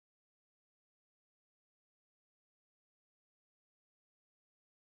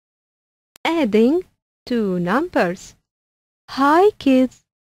adding two numbers. Hi kids,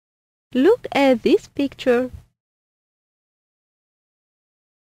 look at this picture.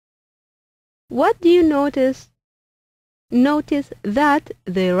 What do you notice? Notice that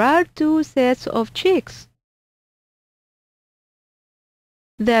there are two sets of chicks.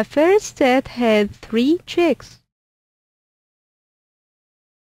 The first set had 3 chicks,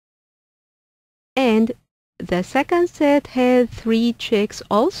 and the second set had 3 chicks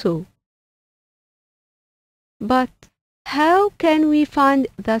also. But how can we find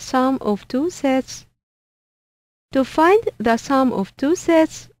the sum of two sets? To find the sum of two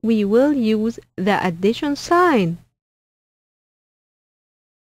sets, we will use the addition sign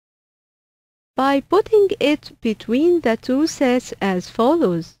by putting it between the two sets as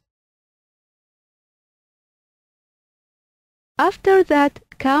follows. After that,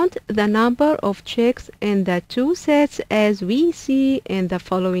 count the number of chicks in the two sets as we see in the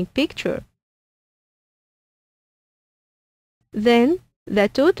following picture. Then, the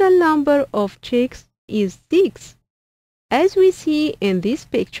total number of chicks is 6, as we see in this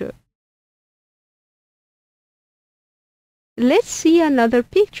picture. Let's see another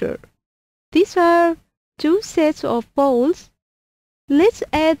picture. These are two sets of balls. Let's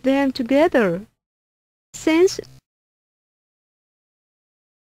add them together. Since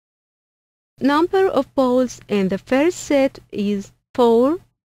number of balls in the first set is 4,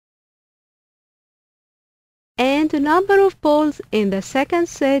 and the number of balls in the second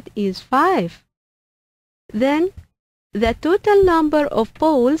set is 5, then the total number of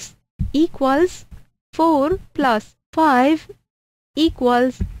balls equals 4 plus 5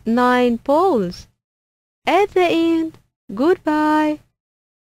 equals 9 balls. At the end, goodbye.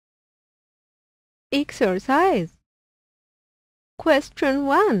 Exercise. Question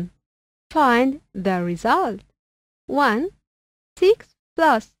 1. Find the result. 1. 6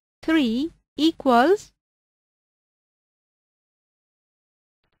 plus 3 equals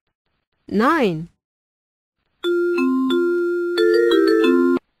 9.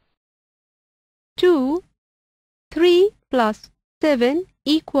 2. 3 plus 7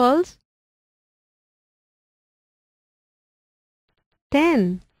 equals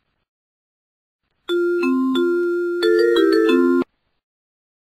 10.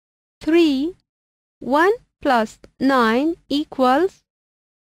 3. 1 plus 9 equals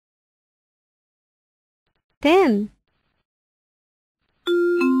 10.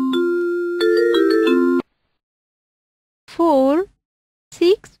 4.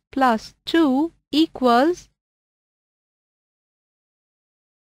 6 plus 2 equals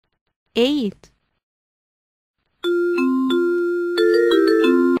 8.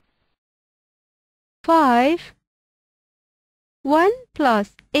 5. 1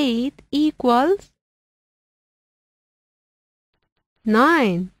 plus 8 equals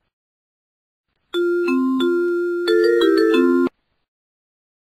 9.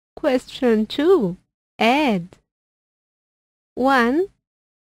 Question 2. Add. 1.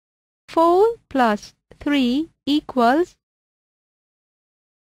 4 plus 3 equals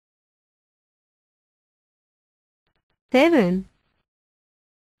 7.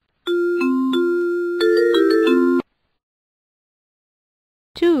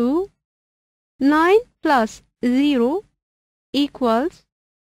 2. 9 plus 0 equals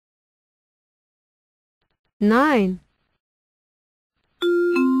 9.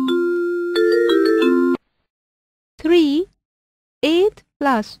 3. 8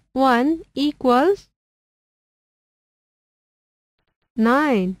 plus 1 equals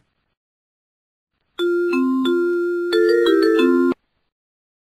 9.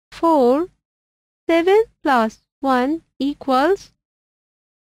 4. 7 plus 1 equals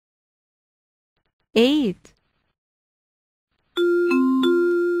 8.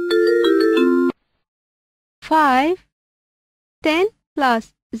 5. 10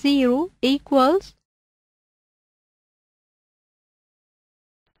 plus 0 equals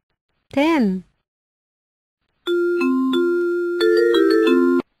 10.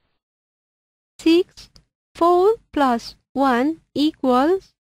 6. 4 plus 1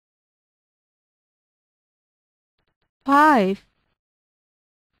 equals 5.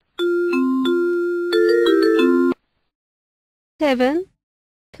 7.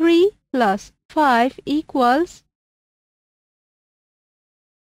 3 plus 5 equals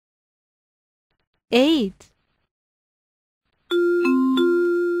 8.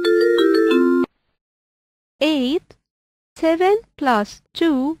 8. 7 plus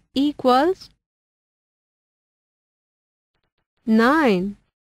 2 equals 9.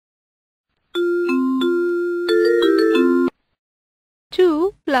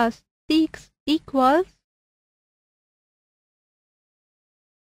 2 plus 6 equals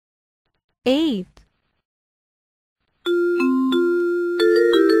 8.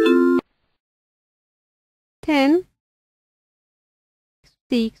 10.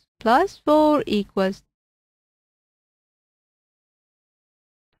 6 plus 4 equals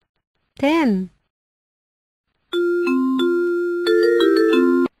 10.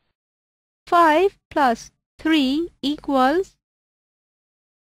 5 plus 3 equals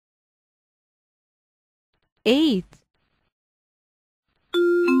 8.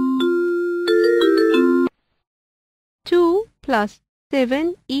 2 plus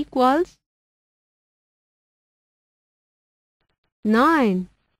 7 equals 9.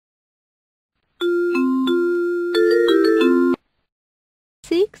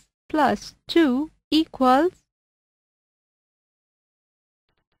 6 plus 2 equals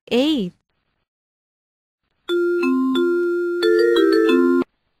 8.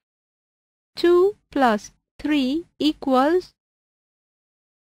 2 plus 3 equals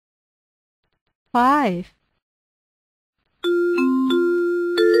 5.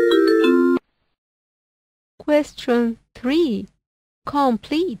 Question 3.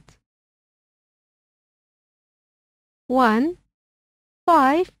 Complete. 1.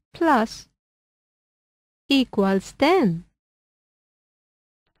 5 plus equals 10.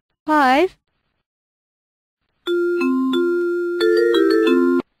 5.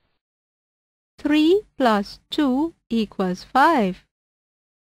 3 plus 2 equals 5.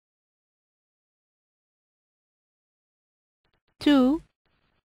 2.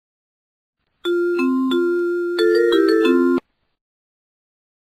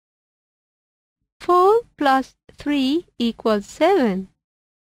 4 plus 3 equals 7.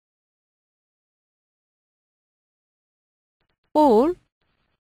 4.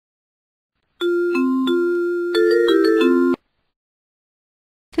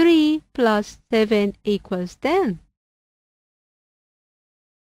 3 plus 7 equals 10.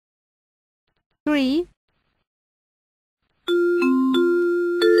 3.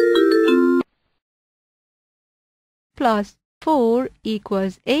 plus 4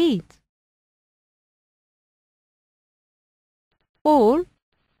 equals 8. 4.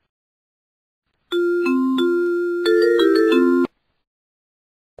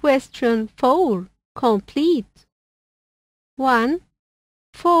 4. Complete. 1.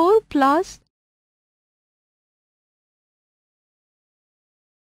 4 plus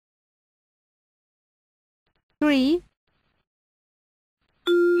 3.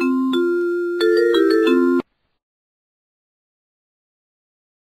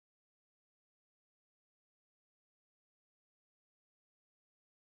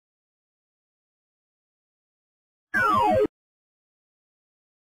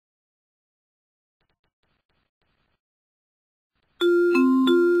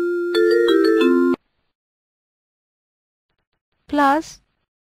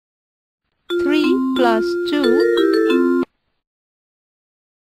 3 plus 2.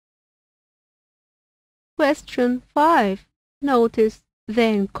 Question 5. Notice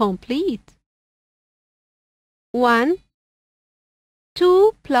then complete. 1.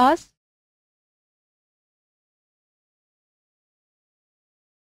 2 plus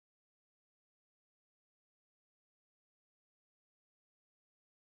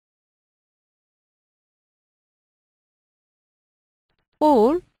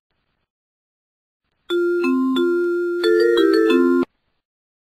 4.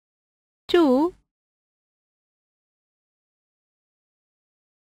 2.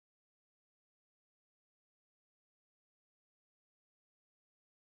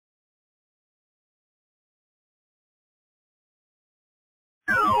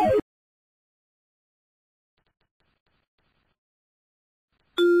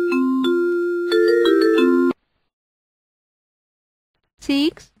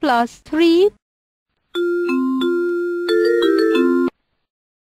 6 plus 3.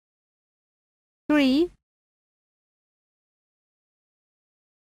 3.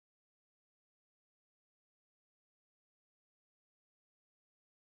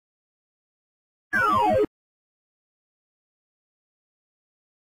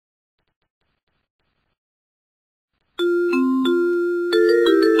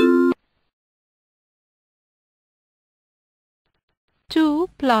 2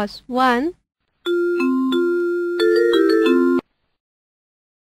 plus 1.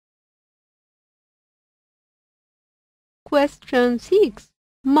 Question 6.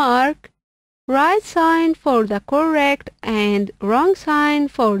 Mark right sign for the correct and wrong sign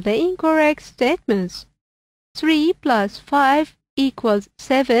for the incorrect statements. 3 plus 5 equals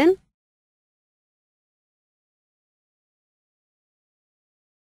 7.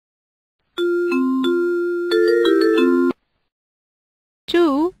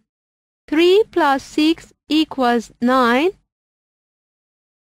 2. 3 plus 6 equals 9.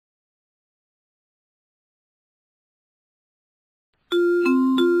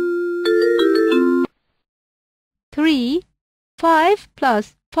 3. 5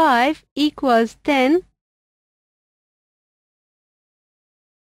 plus 5 equals 10.